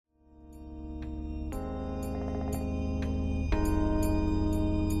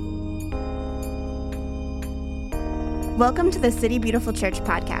Welcome to the City Beautiful Church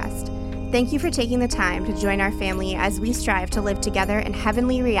podcast. Thank you for taking the time to join our family as we strive to live together in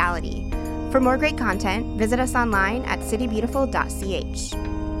heavenly reality. For more great content, visit us online at citybeautiful.ch.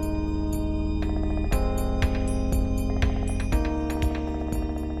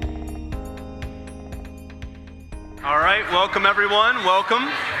 All right, welcome everyone, welcome.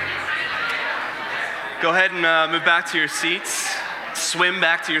 Go ahead and move back to your seats. Swim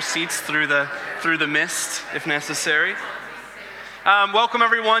back to your seats through the mist, if necessary. Welcome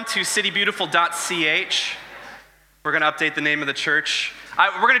everyone to citybeautiful.ch. We're going to update the name of the church.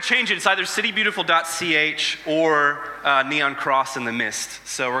 We're going to change it. It's either citybeautiful.ch or Neon Cross in the Mist.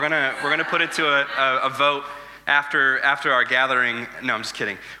 So we're going to put it to a vote after our gathering. No, I'm just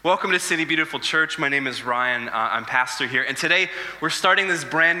kidding. Welcome to City Beautiful Church. My name is Ryan. I'm pastor here. And today we're starting this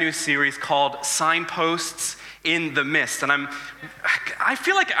brand new series called Signposts in the Mist. And I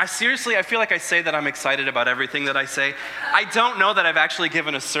feel like I say that I'm excited about everything that I say. I don't know that I've actually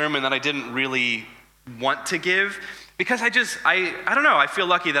given a sermon that I didn't really want to give, because I don't know, I feel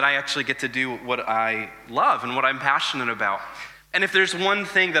lucky that I actually get to do what I love and what I'm passionate about. And if there's one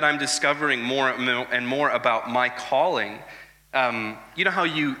thing that I'm discovering more and more about my calling, you know how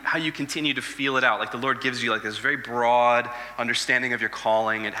you continue to feel it out. Like the Lord gives you like this very broad understanding of your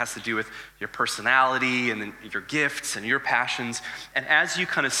calling. It has to do with your personality and then your gifts and your passions. And as you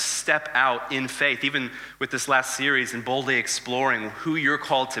kind of step out in faith, even with this last series and boldly exploring who you're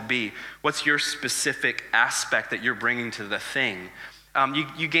called to be, what's your specific aspect that you're bringing to the thing,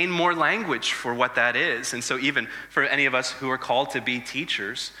 you gain more language for what that is. And so even for any of us who are called to be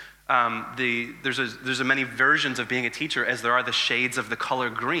teachers, there's as many versions of being a teacher as there are the shades of the color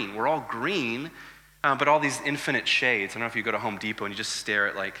green. We're all green, but all these infinite shades. I don't know if you go to Home Depot and you just stare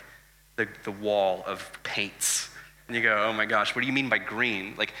at like the wall of paints, and you go, oh my gosh, what do you mean by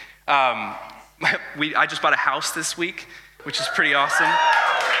green? Like, I just bought a house this week, which is pretty awesome.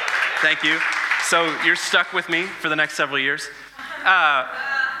 Thank you. So you're stuck with me for the next several years.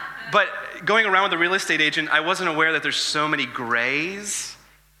 But going around with a real estate agent, I wasn't aware that there's so many grays.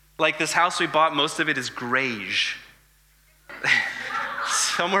 Like this house we bought, most of it is grayish.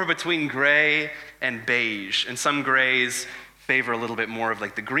 Somewhere between gray and beige. And some grays favor a little bit more of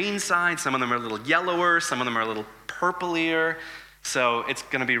like the green side. Some of them are a little yellower. Some of them are a little purplier. So it's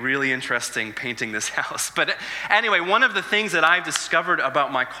going to be really interesting painting this house. But anyway, one of the things that I've discovered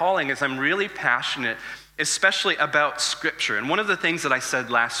about my calling is I'm really passionate, especially about Scripture. And one of the things that I said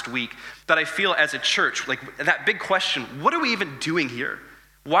last week that I feel as a church, like that big question, what are we even doing here?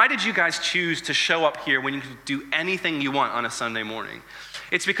 Why did you guys choose to show up here when you can do anything you want on a Sunday morning?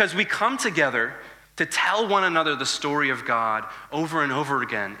 It's because we come together to tell one another the story of God over and over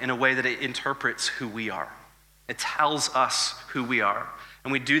again in a way that it interprets who we are. It tells us who we are.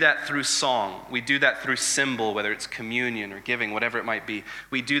 And we do that through song. We do that through symbol, whether it's communion or giving, whatever it might be.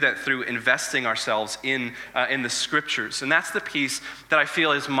 We do that through investing ourselves in the Scriptures. And that's the piece that I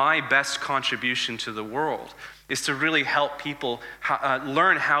feel is my best contribution to the world, is to really help people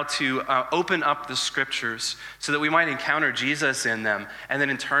learn how to open up the Scriptures so that we might encounter Jesus in them and then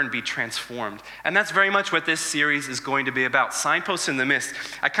in turn be transformed. And that's very much what this series is going to be about. Signposts in the Mist.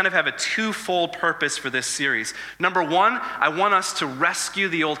 I kind of have a twofold purpose for this series. Number one, I want us to rescue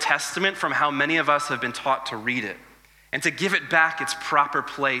the Old Testament from how many of us have been taught to read it, and to give it back its proper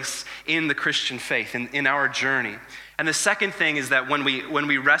place in the Christian faith, in our journey. And the second thing is that when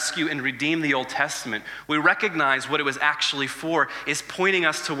we rescue and redeem the Old Testament, we recognize what it was actually for is pointing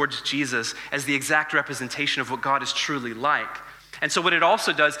us towards Jesus as the exact representation of what God is truly like. And so what it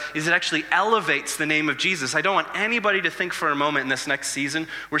also does is it actually elevates the name of Jesus. I don't want anybody to think for a moment in this next season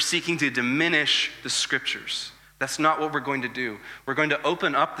we're seeking to diminish the Scriptures. That's not what we're going to do. We're going to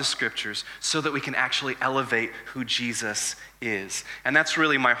open up the Scriptures so that we can actually elevate who Jesus is. And that's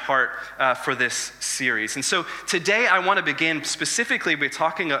really my heart for this series. And so today I want to begin specifically by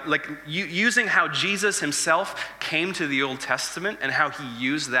talking, using how Jesus himself came to the Old Testament and how he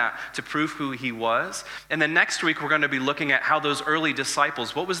used that to prove who he was. And then next week we're going to be looking at how those early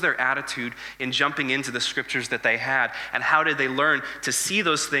disciples, what was their attitude in jumping into the Scriptures that they had, and how did they learn to see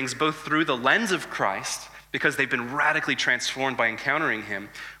those things both through the lens of Christ, because they've been radically transformed by encountering him,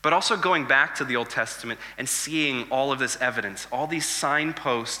 but also going back to the Old Testament and seeing all of this evidence, all these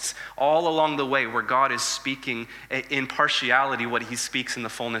signposts all along the way where God is speaking in partiality what he speaks in the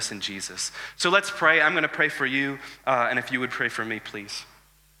fullness in Jesus. So let's pray. I'm going to pray for you, and if you would pray for me, please.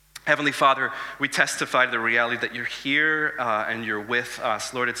 Heavenly Father, we testify to the reality that you're here and you're with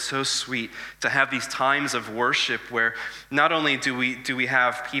us. Lord, it's so sweet to have these times of worship where not only do we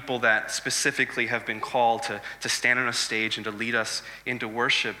have people that specifically have been called to stand on a stage and to lead us into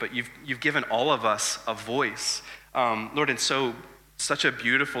worship, but you've given all of us a voice. Lord, and such a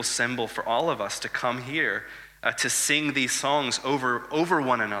beautiful symbol for all of us to come here to sing these songs over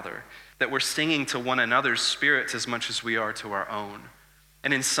one another, that we're singing to one another's spirits as much as we are to our own.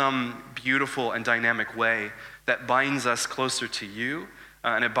 And in some beautiful and dynamic way that binds us closer to you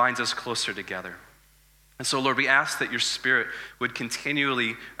and it binds us closer together. And so, Lord, we ask that your Spirit would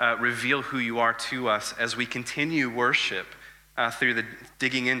continually reveal who you are to us as we continue worship through the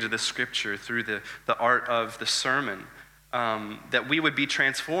digging into the scripture, through the art of the sermon, that we would be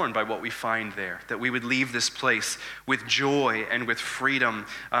transformed by what we find there, that we would leave this place with joy and with freedom,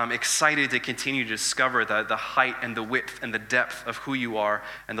 excited to continue to discover the height and the width and the depth of who you are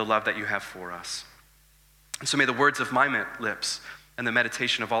and the love that you have for us. And so may the words of my lips and the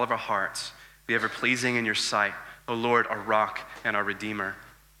meditation of all of our hearts be ever pleasing in your sight, O Lord, our rock and our redeemer.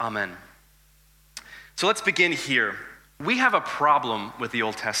 Amen. So let's begin here. We have a problem with the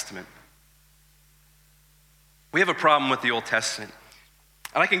Old Testament. We have a problem with the Old Testament.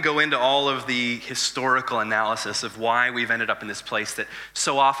 And I can go into all of the historical analysis of why we've ended up in this place that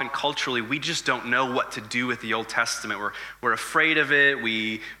so often culturally we just don't know what to do with the Old Testament. We're afraid of it,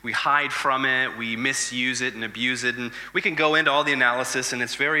 we hide from it, we misuse it and abuse it. And we can go into all the analysis and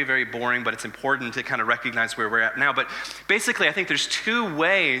it's very, very boring, but it's important to kind of recognize where we're at now. But basically I think there's two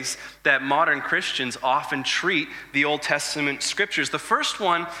ways that modern Christians often treat the Old Testament scriptures. The first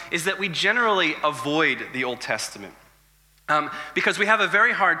one is that we generally avoid the Old Testament. Because we have a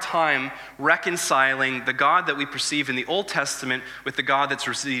very hard time reconciling the God that we perceive in the Old Testament with the God that's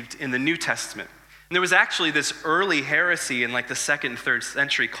received in the New Testament. And there was actually this early heresy in like the 2nd and 3rd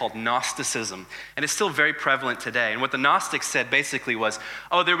century called Gnosticism, and it's still very prevalent today. And what the Gnostics said basically was,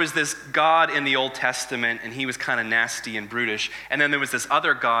 there was this God in the Old Testament, and he was kind of nasty and brutish, and then there was this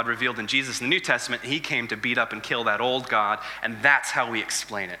other God revealed in Jesus in the New Testament, and he came to beat up and kill that old God, and that's how we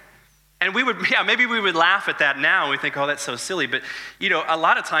explain it. And maybe we would laugh at that now and we think, that's so silly. But, a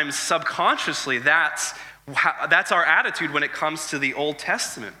lot of times subconsciously, that's our attitude when it comes to the Old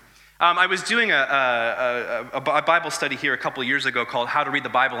Testament. I was doing a Bible study here a couple of years ago called How to Read the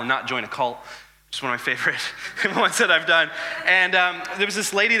Bible and Not Join a Cult. It's one of my favorite ones that I've done. And there was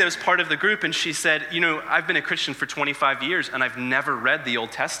this lady that was part of the group, and she said, I've been a Christian for 25 years, and I've never read the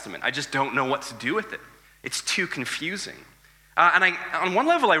Old Testament. I just don't know what to do with it. It's too confusing. And on one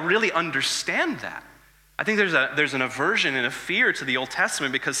level, I really understand that. I think there's an aversion and a fear to the Old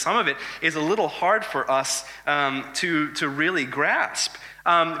Testament because some of it is a little hard for us to really grasp.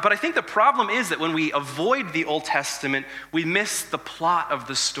 But I think the problem is that when we avoid the Old Testament, we miss the plot of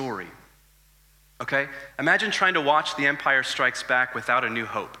the story. Okay? Imagine trying to watch The Empire Strikes Back without A New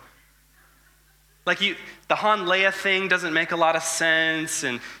Hope. The Han Leia thing doesn't make a lot of sense,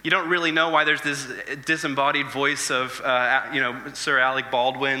 and you don't really know why there's this disembodied voice of, Sir Alec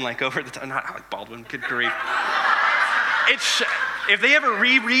Baldwin, over the time. Not Alec Baldwin, good grief. If they ever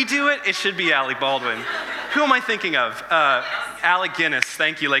redo it, it should be Alec Baldwin. Who am I thinking of? Alec Guinness,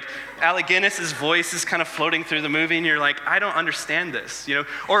 thank you. Alec Guinness's voice is kind of floating through the movie, and you're like, I don't understand this,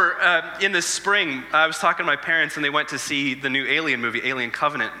 Or in the spring, I was talking to my parents, and they went to see the new Alien movie, Alien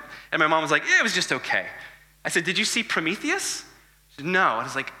Covenant. And my mom was like, it was just okay. I said, did you see Prometheus? She said, no. I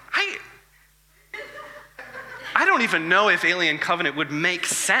was like, I don't even know if Alien Covenant would make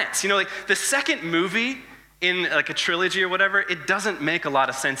sense. The second movie in a trilogy or whatever, it doesn't make a lot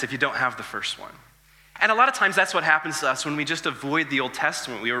of sense if you don't have the first one. And a lot of times that's what happens to us when we just avoid the Old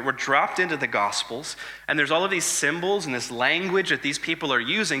Testament. We're dropped into the Gospels, and there's all of these symbols and this language that these people are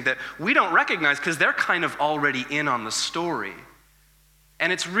using that we don't recognize because they're kind of already in on the story.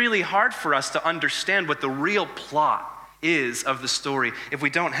 And it's really hard for us to understand what the real plot is of the story if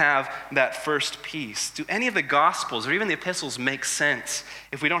we don't have that first piece. Do any of the Gospels or even the epistles make sense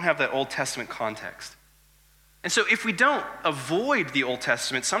if we don't have that Old Testament context? And so if we don't avoid the Old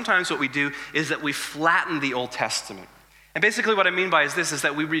Testament, sometimes what we do is that we flatten the Old Testament. And basically what I mean by is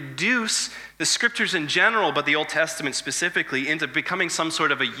that we reduce the scriptures in general, but the Old Testament specifically, into becoming some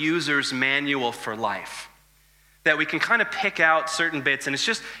sort of a user's manual for life. That we can kind of pick out certain bits, and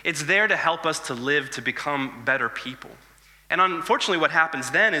it's there to help us to live, to become better people. And unfortunately what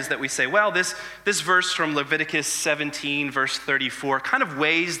happens then is that we say, well, this verse from Leviticus 17, verse 34, kind of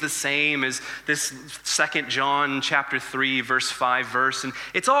weighs the same as this 2 John chapter 3, verse 5 verse, and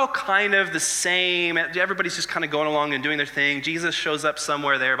it's all kind of the same. Everybody's just kind of going along and doing their thing. Jesus shows up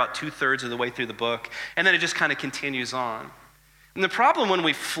somewhere there about 2/3 of the way through the book, and then it just kind of continues on. And the problem when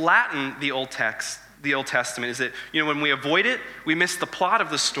we flatten the Old Testament is that, when we avoid it, we miss the plot of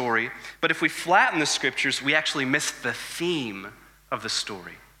the story. But if we flatten the scriptures, we actually miss the theme of the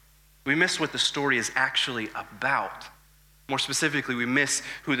story. We miss what the story is actually about. More specifically, we miss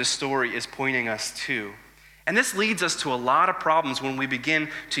who the story is pointing us to. And this leads us to a lot of problems when we begin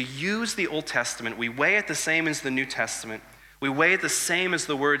to use the Old Testament. We weigh it the same as the New Testament. We weigh it the same as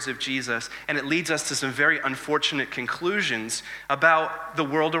the words of Jesus, and it leads us to some very unfortunate conclusions about the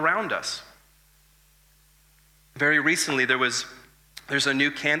world around us. Very recently, there's a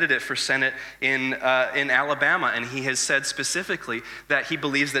new candidate for Senate in Alabama, and he has said specifically that he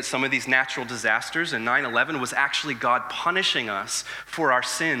believes that some of these natural disasters and 9/11 was actually God punishing us for our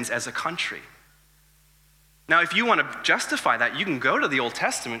sins as a country. Now, if you want to justify that, you can go to the Old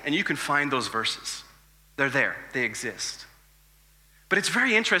Testament and you can find those verses. They're there. They exist. But it's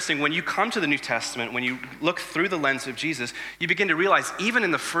very interesting when you come to the New Testament, when you look through the lens of Jesus, you begin to realize even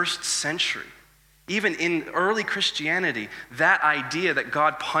in the first century, even in early Christianity, that idea that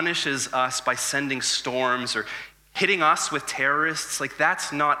God punishes us by sending storms or hitting us with terrorists, like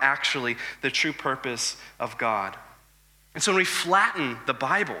that's not actually the true purpose of God. And so when we flatten the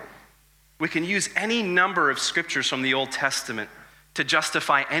Bible, we can use any number of scriptures from the Old Testament to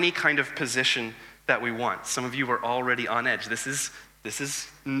justify any kind of position that we want. Some of you are already on edge. This is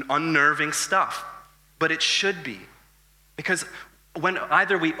unnerving stuff, but it should be. Because when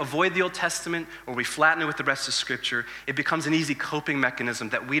either we avoid the Old Testament or we flatten it with the rest of Scripture, it becomes an easy coping mechanism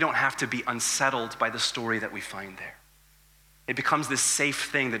that we don't have to be unsettled by the story that we find there. It becomes this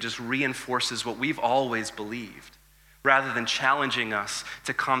safe thing that just reinforces what we've always believed, rather than challenging us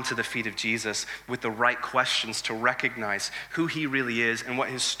to come to the feet of Jesus with the right questions to recognize who he really is and what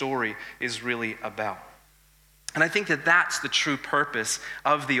his story is really about. And I think that that's the true purpose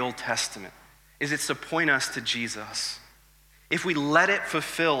of the Old Testament, is it's to point us to Jesus. If we let it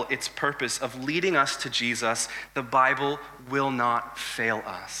fulfill its purpose of leading us to Jesus, the Bible will not fail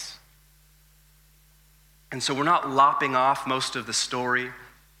us. And so we're not lopping off most of the story.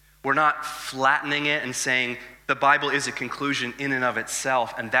 We're not flattening it and saying the Bible is a conclusion in and of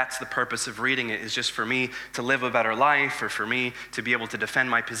itself, and that's the purpose of reading it, is just for me to live a better life, or for me to be able to defend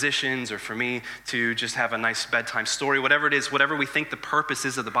my positions, or for me to just have a nice bedtime story. Whatever it is, whatever we think the purpose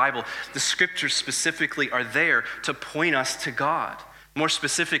is of the Bible, the scriptures specifically are there to point us to God. More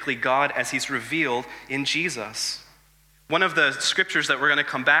specifically, God as he's revealed in Jesus. One of the scriptures that we're going to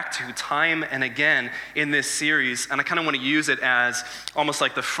come back to time and again in this series, and I kind of want to use it as almost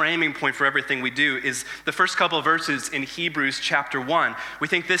like the framing point for everything we do, is the first couple of verses in Hebrews chapter 1. We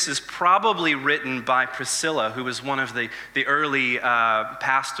think this is probably written by Priscilla, who was one of the early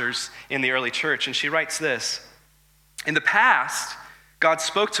pastors in the early church, and she writes this: "In the past, God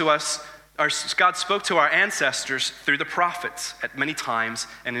spoke to our ancestors through the prophets at many times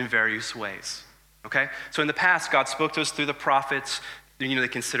and in various ways." Okay? So in the past, God spoke to us through the prophets. They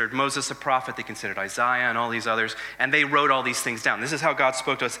considered Moses a prophet, they considered Isaiah and all these others, and they wrote all these things down. This is how God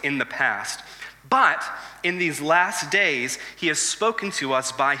spoke to us in the past. But in these last days, he has spoken to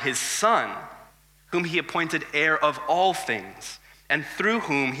us by his Son, whom he appointed heir of all things, and through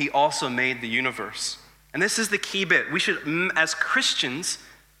whom he also made the universe. And this is the key bit. We should, as Christians,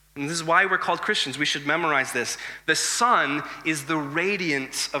 and this is why we're called Christians, we should memorize this. The Son is the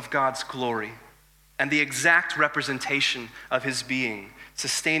radiance of God's glory and the exact representation of his being,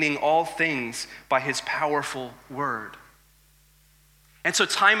 sustaining all things by his powerful word. And so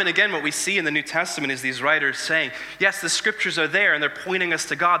time and again, what we see in the New Testament is these writers saying, yes, the scriptures are there and they're pointing us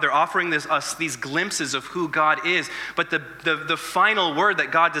to God. They're offering us these glimpses of who God is. But the final word that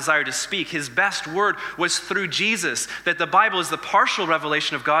God desired to speak, his best word, was through Jesus. That the Bible is the partial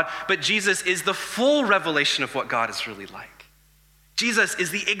revelation of God, but Jesus is the full revelation of what God is really like. Jesus is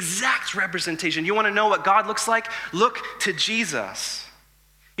the exact representation. You want to know what God looks like? Look to Jesus.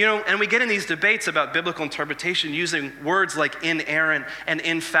 And we get in these debates about biblical interpretation using words like inerrant and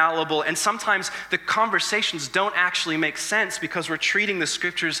infallible, and sometimes the conversations don't actually make sense because we're treating the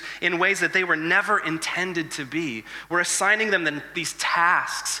scriptures in ways that they were never intended to be. We're assigning them these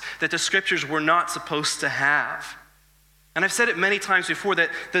tasks that the scriptures were not supposed to have. And I've said it many times before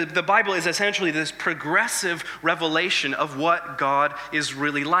that the Bible is essentially this progressive revelation of what God is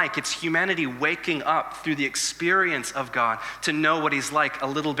really like. It's humanity waking up through the experience of God to know what he's like a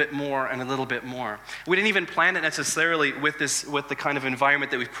little bit more and a little bit more. We didn't even plan it necessarily with the kind of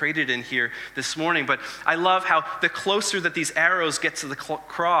environment that we've created in here this morning, but I love how the closer that these arrows get to the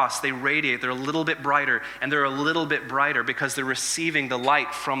cross, they radiate. They're a little bit brighter, and they're a little bit brighter because they're receiving the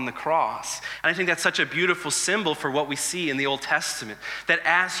light from the cross. And I think that's such a beautiful symbol for what we see in the Old Testament, that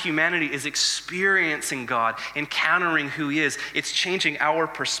as humanity is experiencing God, encountering who he is, it's changing our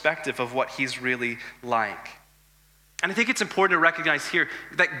perspective of what he's really like. And I think it's important to recognize here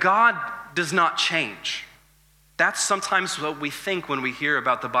that God does not change. That's sometimes what we think when we hear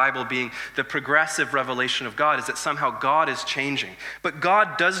about the Bible being the progressive revelation of God, is that somehow God is changing. But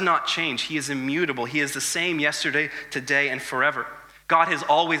God does not change. He is immutable. He is the same yesterday, today, and forever. God has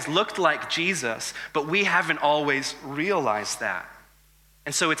always looked like Jesus, but we haven't always realized that.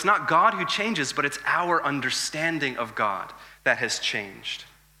 And so it's not God who changes, but it's our understanding of God that has changed.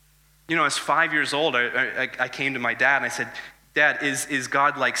 You know, I was 5 years old, I came to my dad and I said, "Dad, is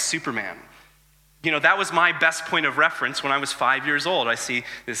God like Superman?" You know, that was my best point of reference when I was 5 years old. I see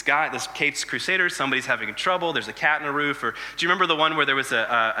this guy, this Capes Crusader, somebody's having trouble, there's a cat in a roof. Or do you remember the one where there was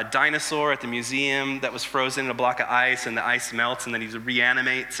a dinosaur at the museum that was frozen in a block of ice and the ice melts and then he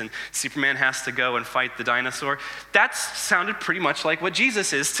reanimates and Superman has to go and fight the dinosaur? That sounded pretty much like what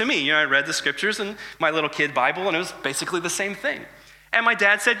Jesus is to me. You know, I read the scriptures in my little kid Bible and it was basically the same thing. And my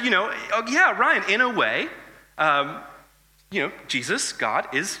dad said, "Oh, yeah, Ryan, in a way, Jesus,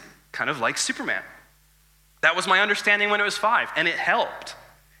 God, is kind of like Superman." That was my understanding when I was 5, and it helped.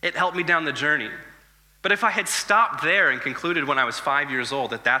 It helped me down the journey. But if I had stopped there and concluded when I was 5 years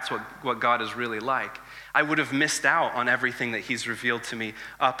old that that's what God is really like, I would have missed out on everything that he's revealed to me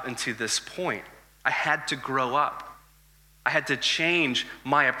up until this point. I had to grow up. I had to change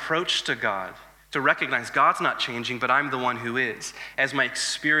my approach to God, to recognize God's not changing, but I'm the one who is. As my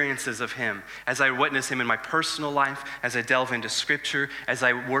experiences of him, as I witness him in my personal life, as I delve into scripture, as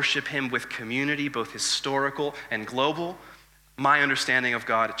I worship him with community, both historical and global, my understanding of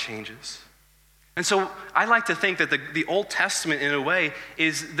God changes. And so I like to think that the Old Testament, in a way,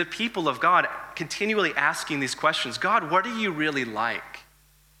 is the people of God continually asking these questions. God, what are you really like?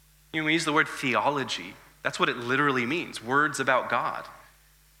 We use the word theology. That's what it literally means, words about God.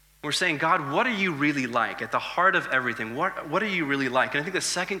 We're saying, God, what are you really like? At the heart of everything, what are you really like? And I think the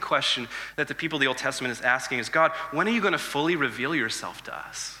second question that the people of the Old Testament is asking is, God, when are you going to fully reveal yourself to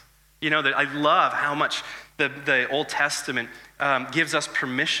us? That I love how much the Old Testament gives us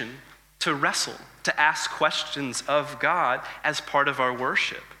permission to wrestle, to ask questions of God as part of our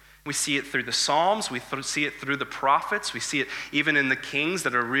worship. We see it through the Psalms, we see it through the prophets, we see it even in the kings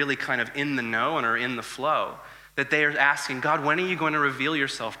that are really kind of in the know and are in the flow. That they are asking, God, when are you going to reveal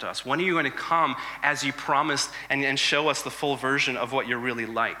yourself to us? When are you going to come as you promised and show us the full version of what you're really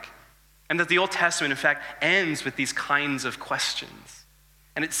like? And that the Old Testament, in fact, ends with these kinds of questions.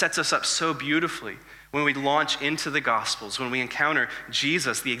 And it sets us up so beautifully when we launch into the Gospels, when we encounter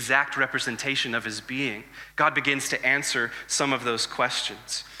Jesus, the exact representation of his being. God begins to answer some of those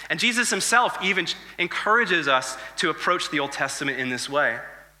questions. And Jesus himself even encourages us to approach the Old Testament in this way.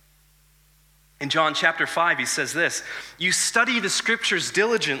 In John chapter 5, he says this, "You study the scriptures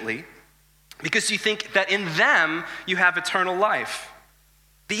diligently because you think that in them you have eternal life.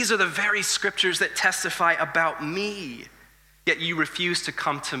 These are the very scriptures that testify about me, yet you refuse to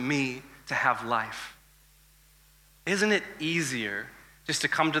come to me to have life." Isn't it easier just to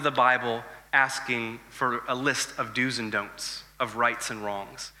come to the Bible asking for a list of do's and don'ts, of rights and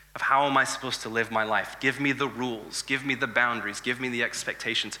wrongs? Of how am I supposed to live my life? Give me the rules, give me the boundaries, give me the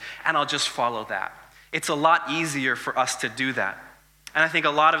expectations, and I'll just follow that. It's a lot easier for us to do that. And I think a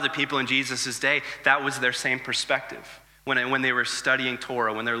lot of the people in Jesus' day, that was their same perspective. When they were studying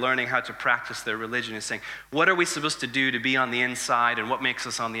Torah, when they're learning how to practice their religion, is saying, what are we supposed to do to be on the inside and what makes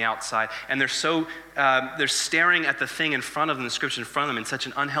us on the outside? And they're staring at the thing in front of them, the scripture in front of them in such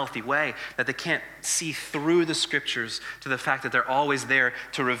an unhealthy way that they can't see through the scriptures to the fact that they're always there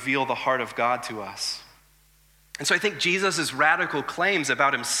to reveal the heart of God to us. And so I think Jesus' radical claims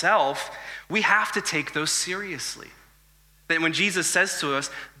about himself, we have to take those seriously. That when Jesus says to us,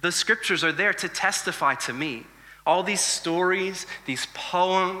 the scriptures are there to testify to me. All these stories, these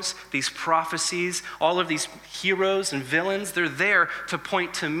poems, these prophecies, all of these heroes and villains, they're there to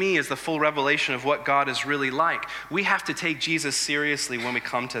point to me as the full revelation of what God is really like. We have to take Jesus seriously when we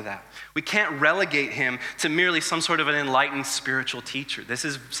come to that. We can't relegate him to merely some sort of an enlightened spiritual teacher. This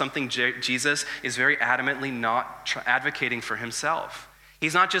is something Jesus is very adamantly not advocating for himself.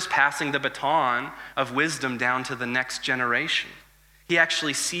 He's not just passing the baton of wisdom down to the next generation. He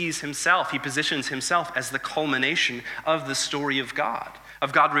actually sees himself, he positions himself as the culmination of the story of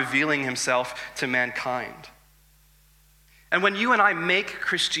God revealing himself to mankind. And when you and I make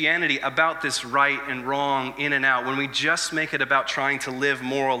Christianity about this right and wrong, in and out, when we just make it about trying to live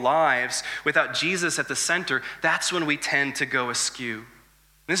moral lives without Jesus at the center, that's when we tend to go askew.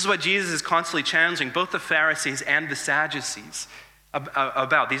 This is what Jesus is constantly challenging both the Pharisees and the Sadducees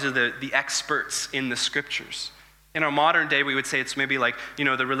about. These are the experts in the scriptures. In our modern day, we would say it's maybe like,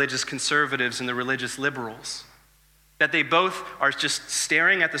 the religious conservatives and the religious liberals. That they both are just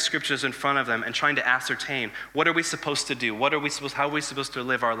staring at the scriptures in front of them and trying to ascertain, what are we supposed to do? How are we supposed to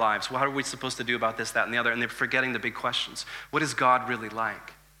live our lives? What are we supposed to do about this, that, and the other? And they're forgetting the big questions. What is God really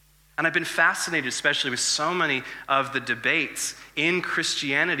like? And I've been fascinated, especially with so many of the debates in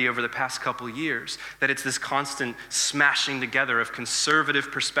Christianity over the past couple of years, that it's this constant smashing together of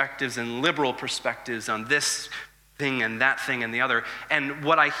conservative perspectives and liberal perspectives on this thing and that thing and the other. And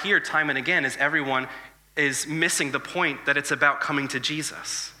what I hear time and again is everyone is missing the point that it's about coming to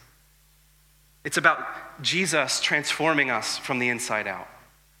Jesus. It's about Jesus transforming us from the inside out.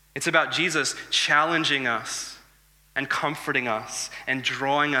 It's about Jesus challenging us and comforting us and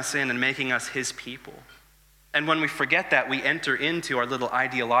drawing us in and making us his people. And when we forget that, we enter into our little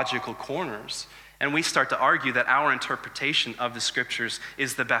ideological corners and we start to argue that our interpretation of the scriptures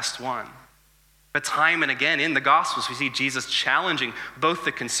is the best one. But time and again in the Gospels, we see Jesus challenging both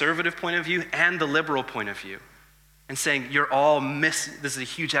the conservative point of view and the liberal point of view and saying, this is a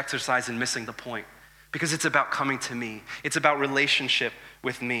huge exercise in missing the point because it's about coming to me. It's about relationship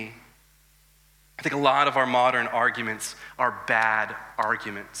with me. I think a lot of our modern arguments are bad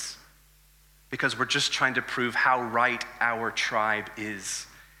arguments because we're just trying to prove how right our tribe is,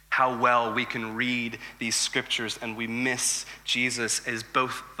 how well we can read these scriptures, and we miss Jesus as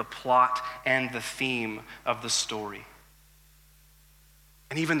both the plot and the theme of the story.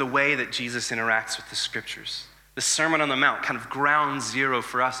 And even the way that Jesus interacts with the scriptures. The Sermon on the Mount, kind of ground zero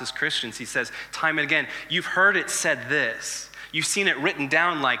for us as Christians. He says time and again, you've heard it said this, you've seen it written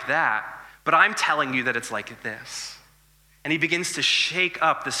down like that, but I'm telling you that it's like this. And he begins to shake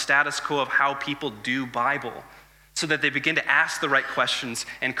up the status quo of how people do Bible, so that they begin to ask the right questions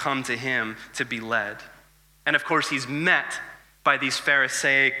and come to him to be led. And of course, he's met by these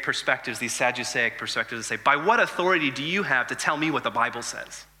Pharisaic perspectives, these Sadduceic perspectives that say, by what authority do you have to tell me what the Bible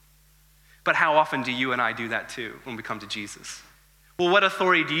says? But how often do you and I do that too when we come to Jesus? Well, what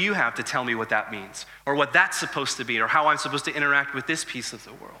authority do you have to tell me what that means? Or what that's supposed to be? Or how I'm supposed to interact with this piece of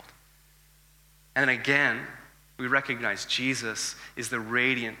the world? And then again, we recognize Jesus is the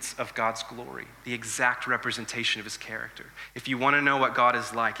radiance of God's glory, the exact representation of his character. If you want to know what God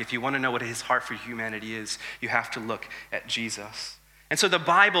is like, if you want to know what his heart for humanity is, you have to look at Jesus. And so the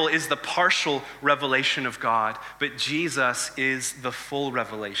Bible is the partial revelation of God, but Jesus is the full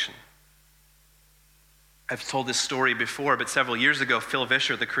revelation. I've told this story before, but several years ago, Phil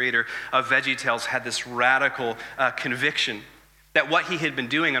Vischer, the creator of VeggieTales, had this radical conviction that what he had been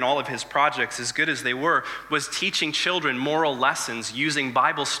doing in all of his projects, as good as they were, was teaching children moral lessons using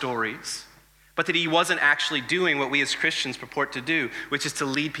Bible stories, but that he wasn't actually doing what we as Christians purport to do, which is to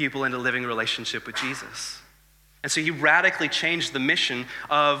lead people into living relationship with Jesus. And so he radically changed the mission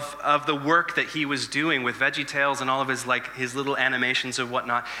of the work that he was doing with VeggieTales and all of his little animations and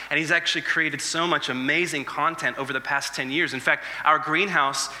whatnot. And he's actually created so much amazing content over the past 10 years. In fact, our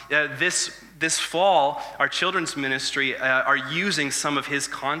greenhouse, this fall, our children's ministry are using some of his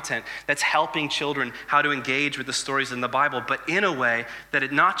content that's helping children how to engage with the stories in the Bible, but in a way that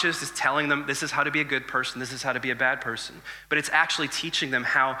it not just is telling them this is how to be a good person, this is how to be a bad person, but it's actually teaching them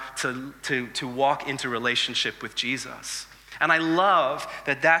how to walk into relationship with Jesus. And I love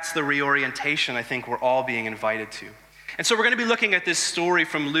that that's the reorientation I think we're all being invited to. And so we're going to be looking at this story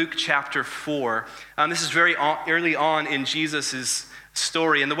from Luke chapter 4. This is very early on in Jesus'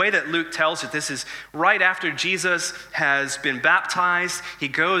 story. And the way that Luke tells it, this is right after Jesus has been baptized. He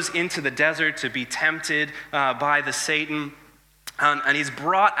goes into the desert to be tempted by the Satan. And he's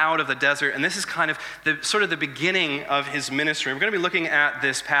brought out of the desert, and this is kind of the beginning of his ministry. We're going to be looking at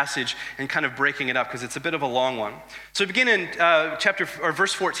this passage and kind of breaking it up because it's a bit of a long one. So we begin in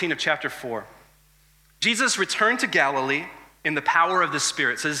verse 14 of chapter 4. Jesus returned to Galilee in the power of the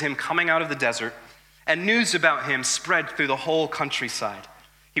Spirit, says him coming out of the desert, and news about him spread through the whole countryside.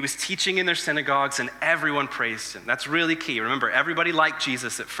 He was teaching in their synagogues, and everyone praised him. That's really key. Remember, everybody liked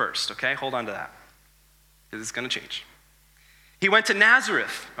Jesus at first, okay? Hold on to that, because it's going to change. He went to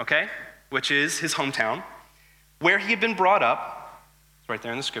Nazareth, okay, which is his hometown, where he had been brought up. It's right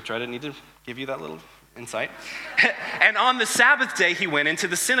there in the scripture. I didn't need to give you that little insight. And on the Sabbath day, he went into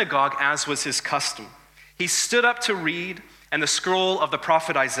the synagogue, as was his custom. He stood up to read, and the scroll of the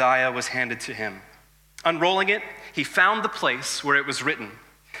prophet Isaiah was handed to him. Unrolling it, he found the place where it was written,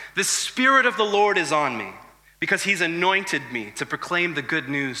 "The Spirit of the Lord is on me, because he's anointed me to proclaim the good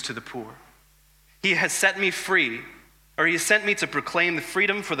news to the poor. He has set me free, or he has sent me to proclaim the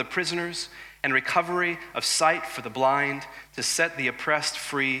freedom for the prisoners and recovery of sight for the blind, to set the oppressed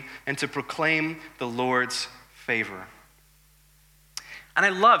free, and to proclaim the Lord's favor." And I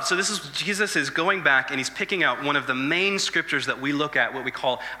love, so Jesus is going back and he's picking out one of the main scriptures that we look at, what we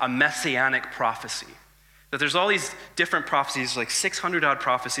call a messianic prophecy. That there's all these different prophecies, like 600 odd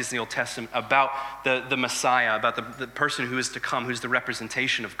prophecies in the Old Testament about the Messiah, about the person who is to come, who's the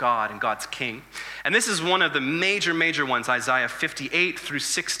representation of God and God's king. And this is one of the major ones, Isaiah 58 through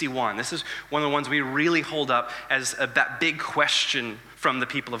 61. This is one of the ones we really hold up as that big question from the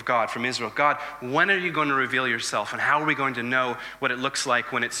people of God, from Israel. God, when are you going to reveal yourself, and how are we going to know what it looks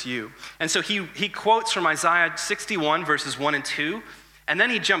like when it's you? And so he quotes from Isaiah 61, verses 1 and 2, and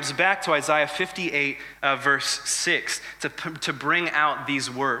then he jumps back to Isaiah 58, verse 6, to bring out these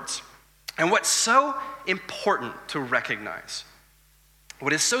words. And what's so important to recognize,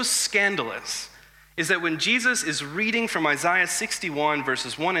 what is so scandalous, is that when Jesus is reading from Isaiah 61,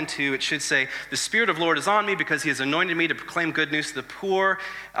 verses 1 and 2, it should say, "The Spirit of the Lord is on me because he has anointed me to proclaim good news to the poor.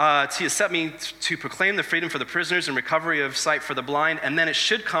 He has set me to proclaim the freedom for the prisoners and recovery of sight for the blind." And then it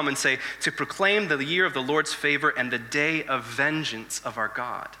should come and say, "To proclaim the year of the Lord's favor and the day of vengeance of our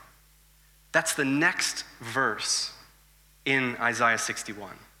God." That's the next verse in Isaiah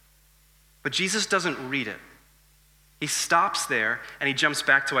 61. But Jesus doesn't read it. He stops there and he jumps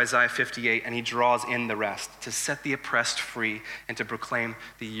back to Isaiah 58 and he draws in the rest to set the oppressed free and to proclaim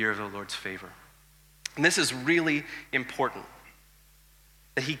the year of the Lord's favor. And this is really important,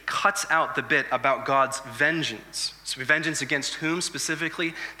 that he cuts out the bit about God's vengeance. So vengeance against whom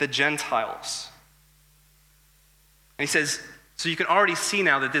specifically? The Gentiles. And he says, so you can already see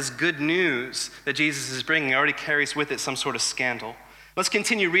now that this good news that Jesus is bringing already carries with it some sort of scandal. Let's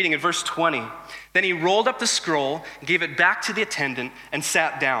continue reading at verse 20. Then he rolled up the scroll, gave it back to the attendant, and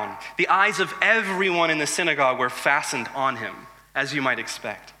sat down. The eyes of everyone in the synagogue were fastened on him, as you might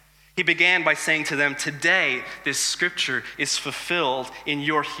expect. He began by saying to them, "Today this scripture is fulfilled in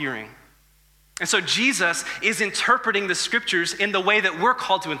your hearing." And so Jesus is interpreting the scriptures in the way that we're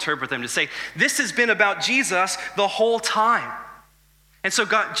called to interpret them, to say, this has been about Jesus the whole time. And so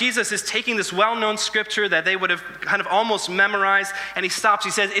Jesus is taking this well-known scripture that they would have kind of almost memorized, and he stops. He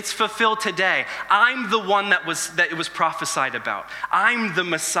says, "It's fulfilled today. I'm the one that it was prophesied about. I'm the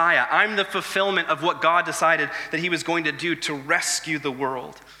Messiah. I'm the fulfillment of what God decided that he was going to do to rescue the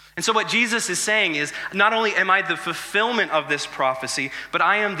world." And so what Jesus is saying is, not only am I the fulfillment of this prophecy, but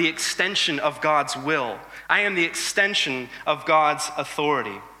I am the extension of God's will. I am the extension of God's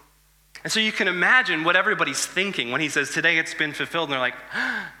authority. And so you can imagine what everybody's thinking when he says, "Today it's been fulfilled." And they're like,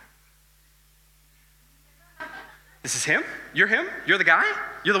 "This is him? You're him? You're the guy?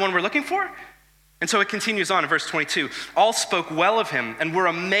 You're the one we're looking for?" And so it continues on in verse 22. "All spoke well of him and were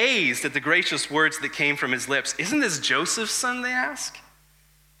amazed at the gracious words that came from his lips." "Isn't this Joseph's son?" they ask.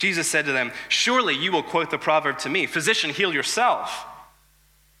 Jesus said to them, "Surely you will quote the proverb to me, 'Physician, heal yourself.'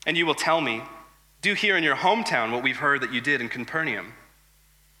 And you will tell me, 'Do here in your hometown what we've heard that you did in Capernaum.'"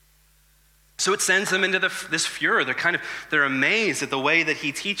 So it sends them into this furor. They're amazed at the way that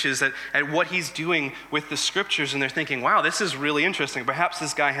he teaches, at what he's doing with the scriptures, and they're thinking, wow, this is really interesting. Perhaps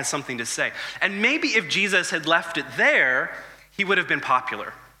this guy has something to say. And maybe if Jesus had left it there, he would have been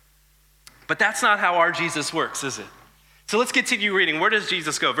popular. But that's not how our Jesus works, is it? So let's continue reading. Where does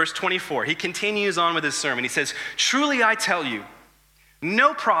Jesus go? Verse 24. He continues on with his sermon. He says, "Truly I tell you,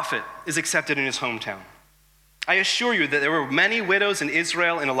 no prophet is accepted in his hometown. I assure you that there were many widows in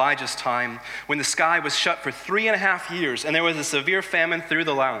Israel in Elijah's time, when the sky was shut for 3.5 years, and there was a severe famine through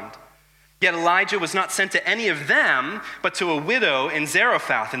the land. Yet Elijah was not sent to any of them, but to a widow in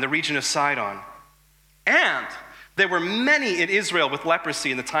Zarephath in the region of Sidon. And there were many in Israel with leprosy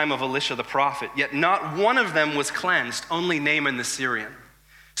in the time of Elisha the prophet, yet not one of them was cleansed, only Naaman the Syrian."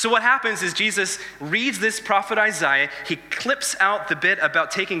 So what happens is Jesus reads this prophet Isaiah. He clips out the bit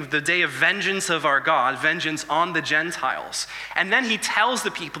about taking the day of vengeance of our God, vengeance on the Gentiles. And then he tells the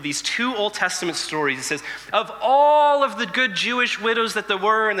people these two Old Testament stories. He says, of all of the good Jewish widows that there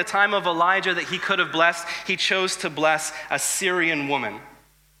were in the time of Elijah that he could have blessed, he chose to bless a Syrian woman.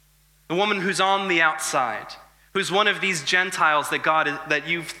 The woman who's on the outside, who's one of these Gentiles that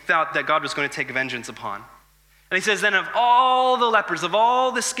you thought that God was going to take vengeance upon. And he says, then of all the lepers, of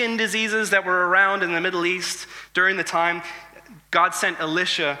all the skin diseases that were around in the Middle East during the time, God sent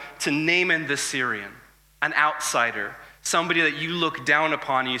Elisha to Naaman the Syrian, an outsider, somebody that you look down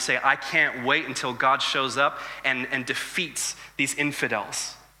upon and you say, I can't wait until God shows up and defeats these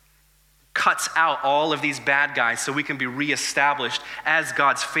infidels. Cuts out all of these bad guys so we can be reestablished as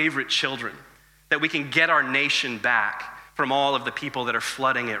God's favorite children, that we can get our nation back from all of the people that are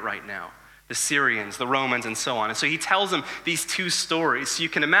flooding it right now. The Syrians, the Romans, and so on. And so he tells them these two stories. So you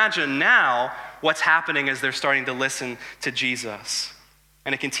can imagine now what's happening as they're starting to listen to Jesus.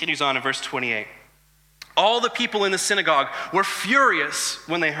 And it continues on in verse 28. All the people in the synagogue were furious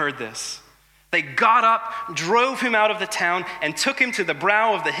when they heard this. They got up, drove him out of the town, and took him to the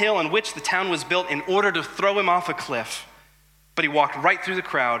brow of the hill on which the town was built in order to throw him off a cliff. But he walked right through the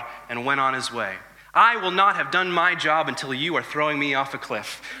crowd and went on his way. I will not have done my job until you are throwing me off a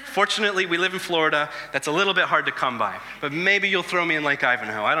cliff. Fortunately, we live in Florida. That's a little bit hard to come by. But maybe you'll throw me in Lake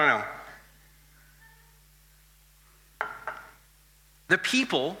Ivanhoe. I don't know. The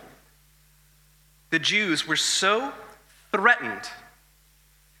people, the Jews, were so threatened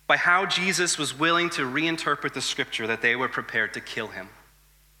by how Jesus was willing to reinterpret the scripture that they were prepared to kill him.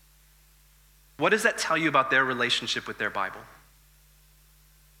 What does that tell you about their relationship with their Bible?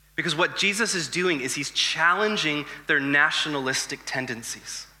 Because what Jesus is doing is he's challenging their nationalistic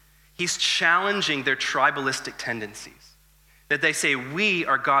tendencies. He's challenging their tribalistic tendencies. That they say, we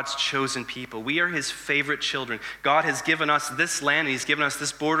are God's chosen people. We are his favorite children. God has given us this land, and he's given us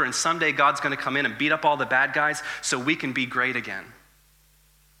this border, and someday God's going to come in and beat up all the bad guys so we can be great again.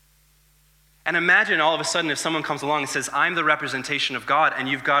 And imagine all of a sudden if someone comes along and says, I'm the representation of God, and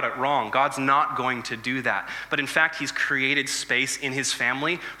you've got it wrong. God's not going to do that. But in fact, he's created space in his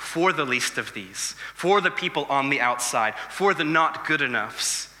family for the least of these, for the people on the outside, for the not good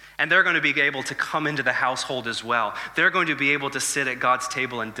enoughs. And they're going to be able to come into the household as well. They're going to be able to sit at God's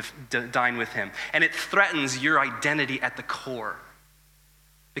table and dine with him. And it threatens your identity at the core.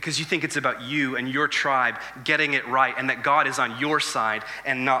 Because you think it's about you and your tribe getting it right and that God is on your side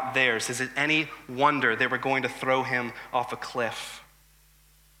and not theirs. Is it any wonder they were going to throw him off a cliff?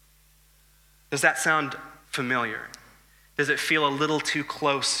 Does that sound familiar? Does it feel a little too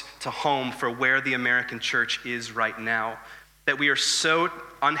close to home for where the American church is right now? That we are so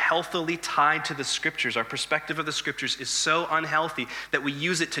unhealthily tied to the scriptures. Our perspective of the scriptures is so unhealthy that we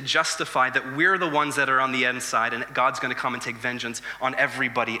use it to justify that we're the ones that are on the inside and God's going to come and take vengeance on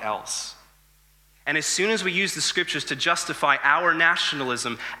everybody else. And as soon as we use the scriptures to justify our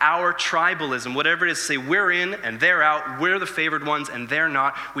nationalism, our tribalism, whatever it is, say we're in and they're out, we're the favored ones and they're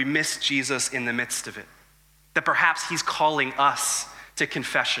not, we miss Jesus in the midst of it. That perhaps he's calling us to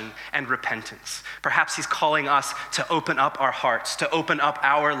confession and repentance. Perhaps he's calling us to open up our hearts, to open up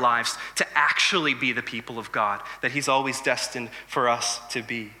our lives, to actually be the people of God that he's always destined for us to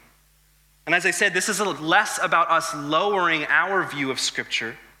be. And as I said, this is less about us lowering our view of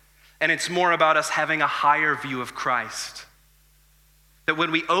Scripture, and it's more about us having a higher view of Christ. That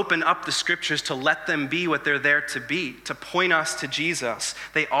when we open up the Scriptures to let them be what they're there to be, to point us to Jesus,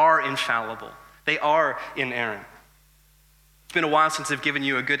 they are infallible. They are inerrant. It's been a while since I've given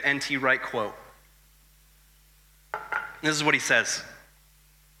you a good N.T. Wright quote. This is what he says.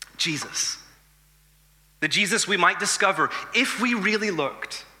 Jesus, the Jesus we might discover if we really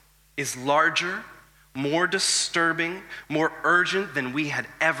looked, is larger, more disturbing, more urgent than we had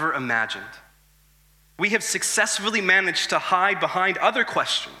ever imagined. We have successfully managed to hide behind other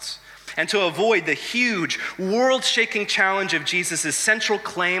questions and to avoid the huge, world-shaking challenge of Jesus' central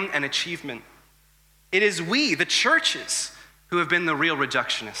claim and achievement. It is we, the churches, who have been the real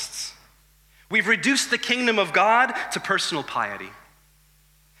reductionists. We've reduced the kingdom of God to personal piety,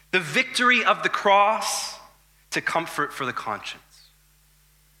 the victory of the cross to comfort for the conscience,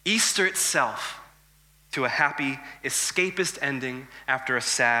 Easter itself to a happy, escapist ending after a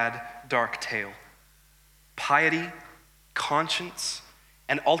sad, dark tale. Piety, conscience,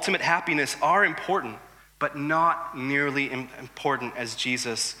 and ultimate happiness are important, but not nearly important as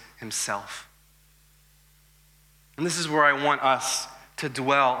Jesus himself. And this is where I want us to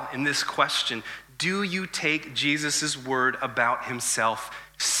dwell in this question. Do you take Jesus' word about himself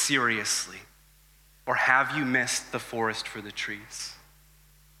seriously? Or have you missed the forest for the trees?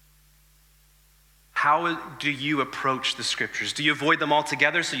 How do you approach the scriptures? Do you avoid them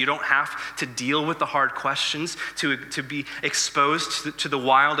altogether so you don't have to deal with the hard questions, to be exposed to the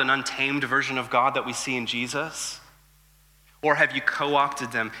wild and untamed version of God that we see in Jesus? Or have you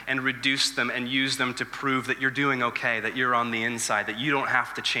co-opted them and reduced them and used them to prove that you're doing okay, that you're on the inside, that you don't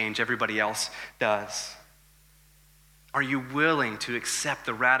have to change, everybody else does? Are you willing to accept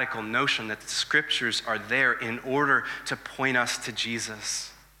the radical notion that the scriptures are there in order to point us to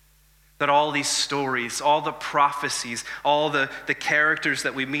Jesus? That all these stories, all the prophecies, all the characters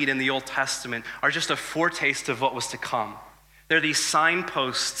that we meet in the Old Testament are just a foretaste of what was to come. They're these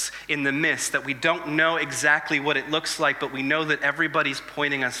signposts in the mist that we don't know exactly what it looks like, but we know that everybody's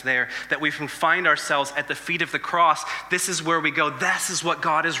pointing us there, that we can find ourselves at the feet of the cross. This is where we go. This is what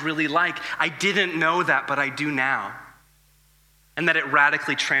God is really like. I didn't know that, but I do now. And that it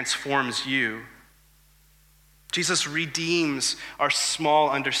radically transforms you. Jesus redeems our small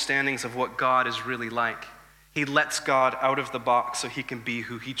understandings of what God is really like. He lets God out of the box so he can be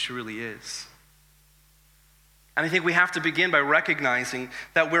who he truly is. And I think we have to begin by recognizing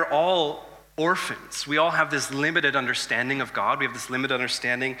that we're all orphans. We all have this limited understanding of God. We have this limited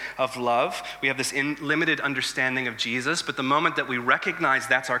understanding of love. We have this limited understanding of Jesus. But the moment that we recognize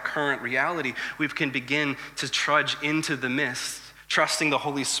that's our current reality, we can begin to trudge into the mist, trusting the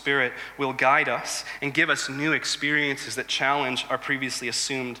Holy Spirit will guide us and give us new experiences that challenge our previously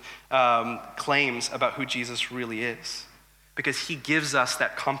assumed claims about who Jesus really is. Because he gives us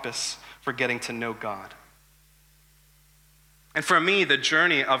that compass for getting to know God. And for me, the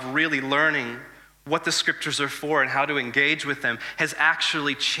journey of really learning what the scriptures are for and how to engage with them has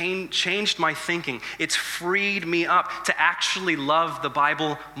actually changed my thinking. It's freed me up to actually love the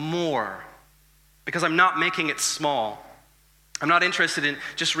Bible more because I'm not making it small. I'm not interested in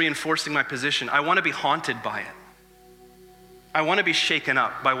just reinforcing my position. I want to be haunted by it. I want to be shaken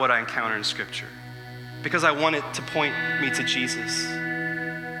up by what I encounter in Scripture because I want it to point me to Jesus.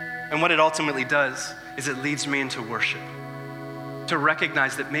 And what it ultimately does is it leads me into worship, to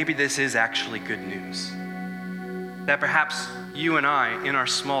recognize that maybe this is actually good news. That perhaps you and I, in our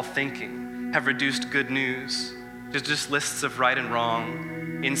small thinking, have reduced good news to just lists of right and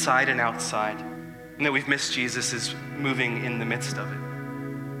wrong, inside and outside, and that we've missed Jesus is moving in the midst of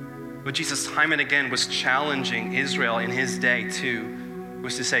it. But Jesus time and again was challenging Israel in his day too,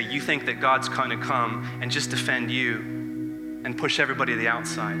 was to say, you think that God's going to come and just defend you and push everybody to the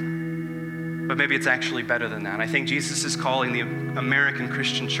outside. But maybe it's actually better than that. I think Jesus is calling the American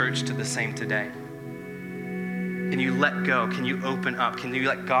Christian church to the same today. Can you let go? Can you open up? Can you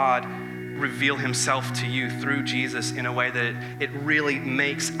let God reveal himself to you through Jesus in a way that it really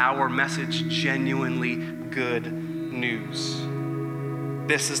makes our message genuinely good news?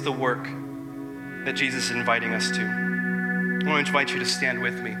 This is the work that Jesus is inviting us to. I want to invite you to stand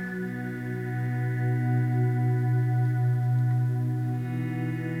with me.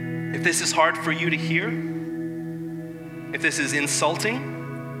 If this is hard for you to hear, if this is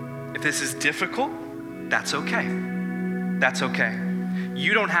insulting, if this is difficult, that's okay. That's okay.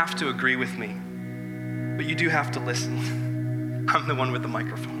 You don't have to agree with me, but you do have to listen. I'm the one with the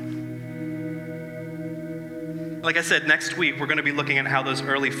microphone. Like I said, next week we're going to be looking at how those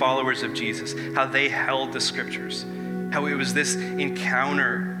early followers of Jesus, how they held the scriptures, how it was this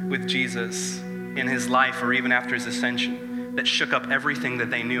encounter with Jesus in his life or even after his ascension that shook up everything that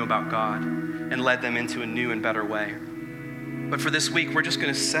they knew about God and led them into a new and better way. But for this week, we're just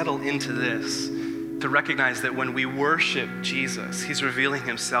going to settle into this, to recognize that when we worship Jesus, he's revealing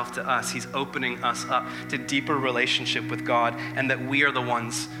himself to us. He's opening us up to deeper relationship with God, and that we are the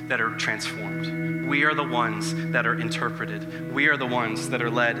ones that are transformed. We are the ones that are interpreted. We are the ones that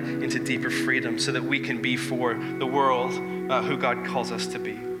are led into deeper freedom so that we can be for the world who God calls us to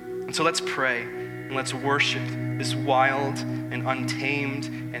be. And so let's pray and let's worship this wild and untamed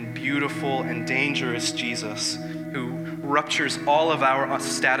and beautiful and dangerous Jesus who ruptures all of our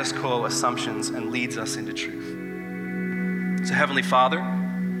status quo assumptions and leads us into truth. So Heavenly Father,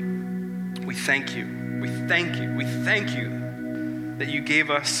 we thank you. We thank you. We thank you that you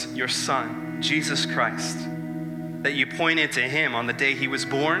gave us your Son, Jesus Christ, that you pointed to him on the day he was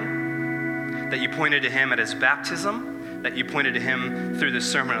born, that you pointed to him at his baptism, that you pointed to him through the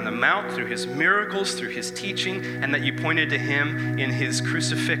Sermon on the Mount, through his miracles, through his teaching, and that you pointed to him in his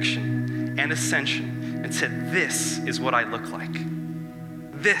crucifixion and ascension and said, this is what I look like.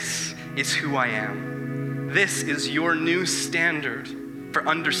 This is who I am. This is your new standard for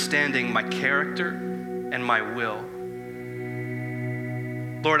understanding my character and my will.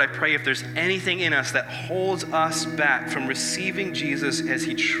 Lord, I pray if there's anything in us that holds us back from receiving Jesus as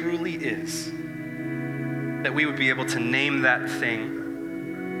he truly is, that we would be able to name that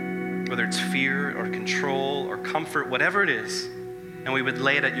thing, whether it's fear or control or comfort, whatever it is, and we would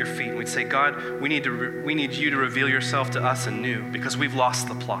lay it at your feet and we'd say, God, we need you to reveal yourself to us anew because we've lost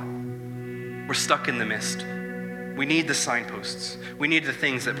the plot. We're stuck in the mist. We need the signposts. We need the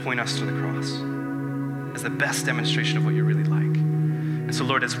things that point us to the cross as the best demonstration of what you're really like. And so,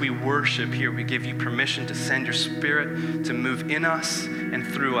 Lord, as we worship here, we give you permission to send your Spirit to move in us and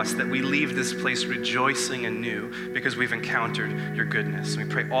through us, that we leave this place rejoicing anew because we've encountered your goodness. And we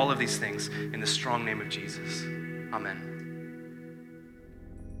pray all of these things in the strong name of Jesus. Amen.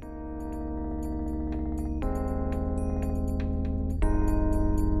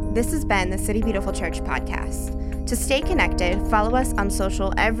 This has been the City Beautiful Church podcast. To stay connected, follow us on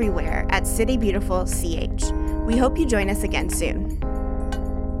social everywhere at City Beautiful CH. We hope you join us again soon.